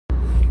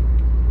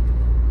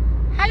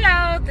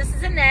This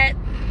is Annette.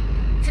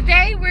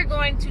 Today we're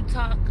going to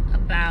talk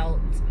about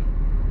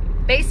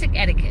basic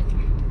etiquette.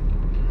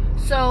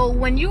 So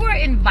when you are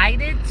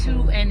invited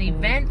to an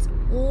event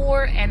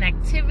or an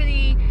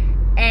activity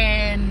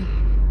and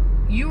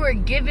you are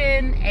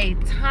given a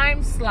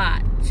time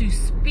slot to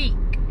speak,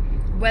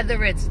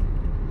 whether it's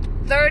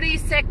 30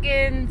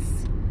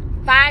 seconds,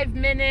 5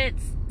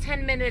 minutes,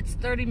 10 minutes,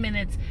 30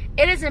 minutes,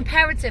 it is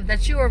imperative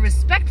that you are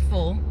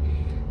respectful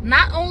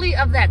not only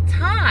of that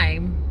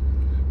time,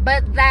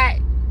 but that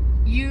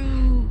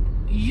you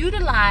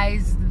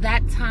utilize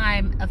that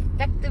time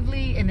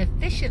effectively and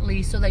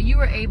efficiently so that you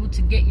are able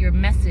to get your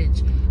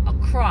message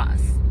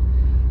across.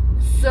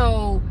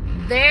 So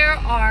there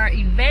are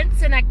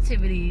events and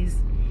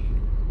activities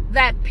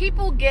that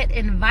people get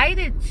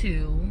invited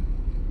to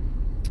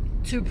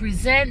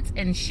present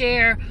and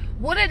share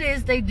what it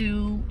is they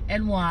do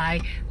and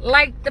why.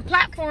 Like the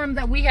platform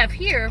that we have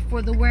here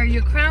for the Wear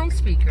Your Crown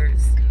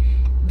speakers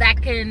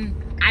that can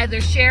either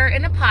share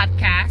in a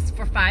podcast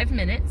for 5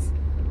 minutes,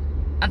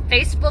 a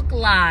Facebook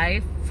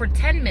Live for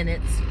 10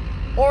 minutes,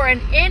 or an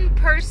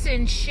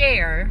in-person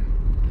share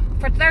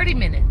for 30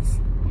 minutes.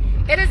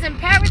 It is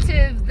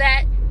imperative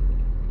that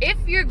if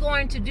you're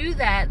going to do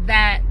that,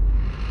 that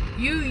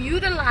you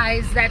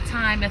utilize that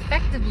time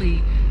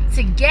effectively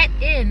to get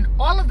in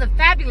all of the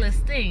fabulous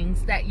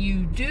things that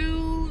you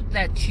do,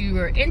 that you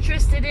are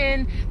interested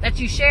in, that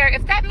you share.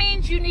 If that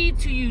means you need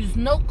to use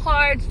note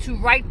cards to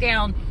write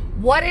down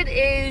what it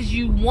is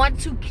you want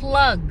to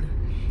plug,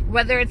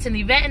 whether it's an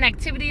event and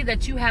activity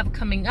that you have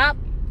coming up,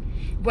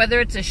 whether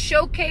it's a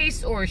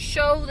showcase or a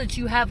show that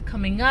you have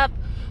coming up,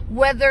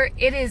 whether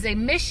it is a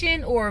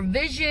mission or a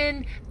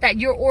vision that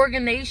your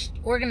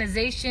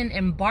organization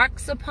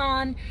embarks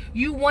upon,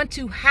 you want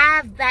to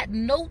have that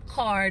note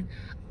card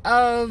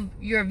of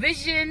your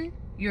vision,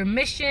 your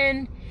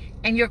mission,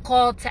 and your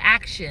call to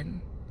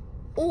action,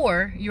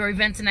 or your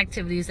events and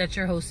activities that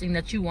you're hosting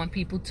that you want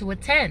people to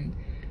attend.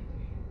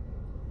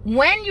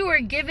 When you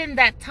are given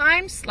that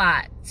time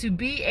slot to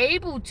be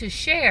able to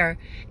share,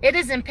 it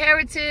is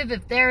imperative,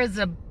 if there is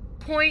a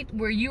point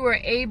where you are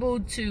able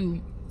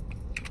to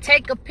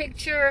take a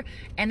picture,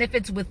 and if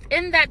it's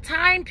within that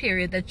time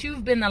period that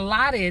you've been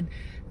allotted,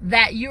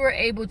 that you are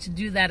able to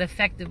do that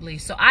effectively.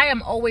 So I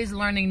am always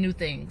learning new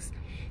things.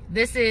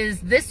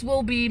 This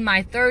will be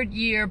my 3rd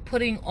year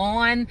putting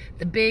on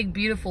the Big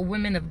Beautiful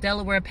Women of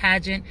Delaware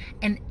pageant,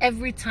 and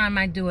every time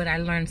I do it, I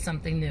learn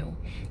something new.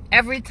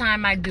 Every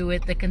time I do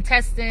it, the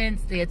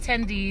contestants, the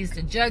attendees,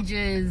 the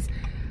judges,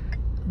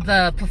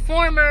 the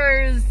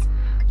performers,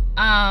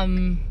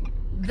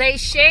 they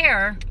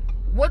share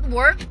what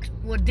worked,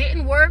 what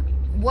didn't work,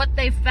 what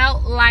they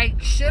felt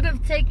like should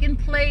have taken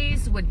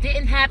place, what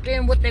didn't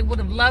happen, what they would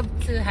have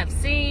loved to have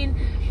seen.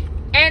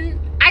 And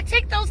I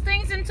take those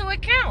things into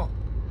account.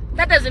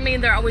 That doesn't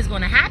mean they're always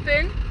going to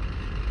happen,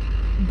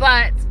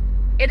 but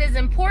it is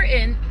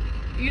important,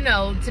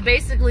 to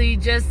basically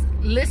just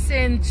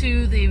listen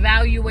to the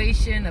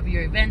evaluation of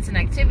your events and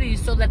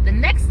activities so that the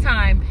next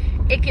time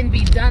it can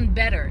be done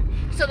better.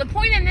 So the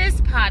point in this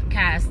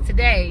podcast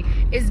today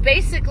is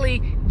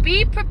basically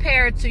be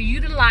prepared to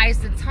utilize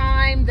the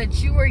time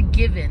that you are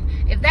given.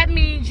 If that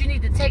means you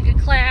need to take a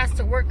class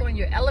to work on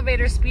your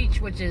elevator speech,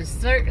 which is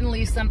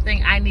certainly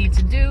something I need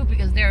to do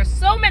because there are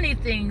so many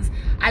things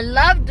I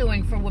love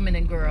doing for women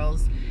and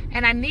girls,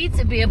 and I need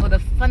to be able to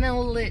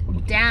funnel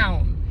it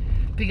down.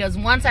 Because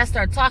once I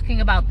start talking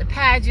about the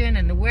pageant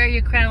and the Wear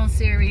Your Crown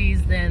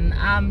series, then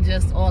I'm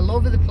just all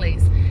over the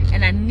place.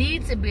 And I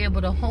need to be able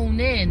to hone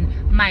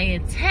in my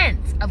intent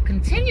of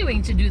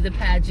continuing to do the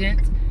pageant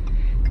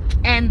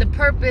and the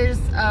purpose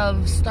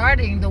of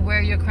starting the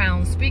Wear Your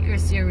Crown speaker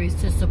series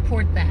to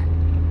support that.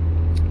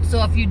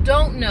 So if you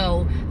don't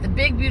know, the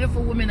Big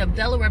Beautiful Women of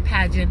Delaware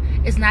pageant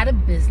is not a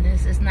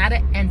business. It's not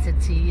an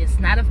entity. It's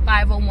not a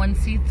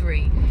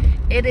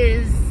 501c3. It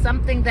is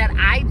something that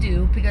I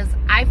do because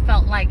I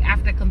felt like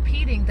after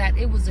competing that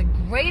it was a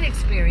great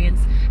experience,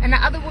 and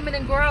that other women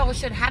and girls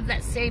should have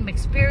that same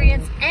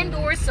experience and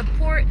or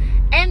support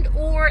and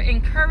or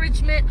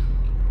encouragement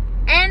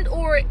and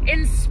or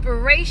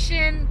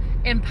inspiration,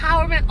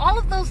 empowerment, all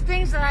of those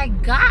things that I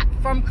got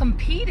from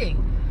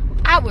competing.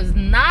 I was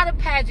not a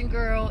pageant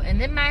girl,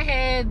 and in my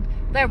head,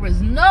 there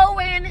was no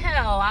way in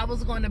hell I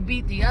was going to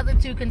beat the other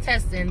 2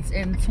 contestants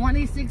in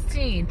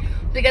 2016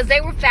 because they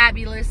were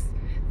fabulous.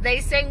 They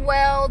sang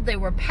well, they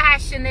were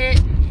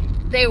passionate,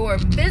 they were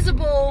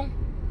visible,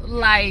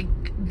 like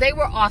they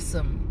were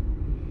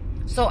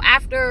awesome. So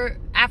after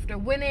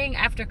winning,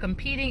 after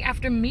competing,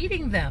 after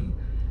meeting them,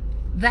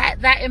 that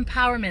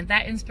empowerment,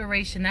 that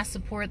inspiration, that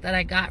support that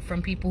I got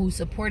from people who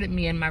supported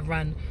me in my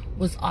run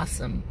was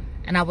awesome.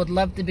 And I would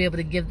love to be able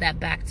to give that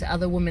back to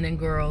other women and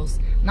girls,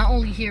 not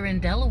only here in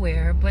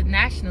Delaware, but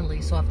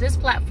nationally. So if this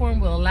platform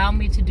will allow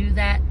me to do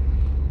that,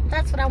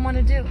 that's what I want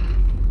to do.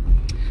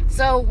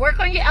 So work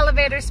on your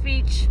elevator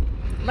speech,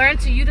 learn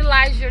to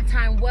utilize your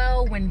time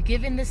well when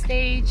given the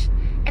stage,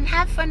 and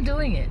have fun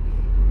doing it.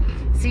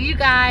 See you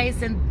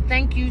guys, and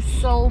thank you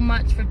so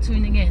much for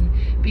tuning in.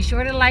 Be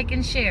sure to like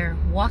and share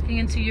Walking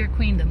into Your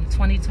Queendom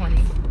 2020.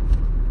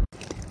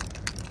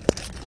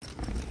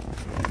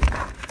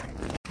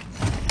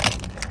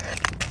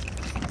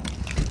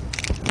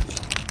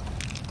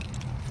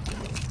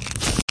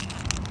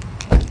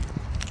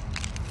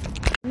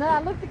 No, I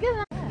looked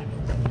again.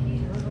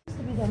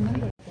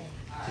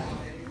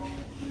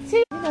 See,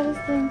 you know this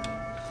thing.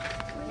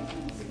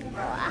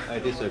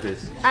 This or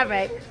this? All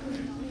right.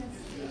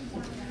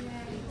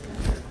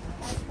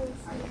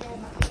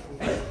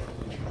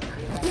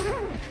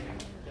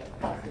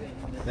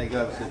 Thank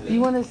you.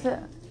 You want to sit?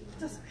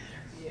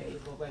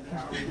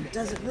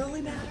 Does it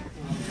really matter?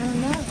 I don't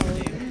know.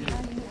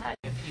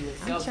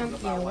 I'm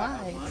chunky and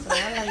wide, so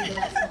I like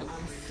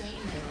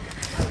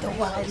the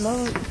wide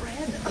load.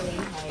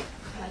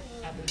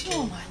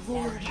 Oh my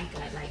lord.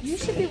 You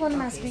should be one of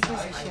my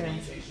speakers this year.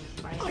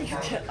 Oh, you're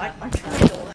kidding. I'm trying to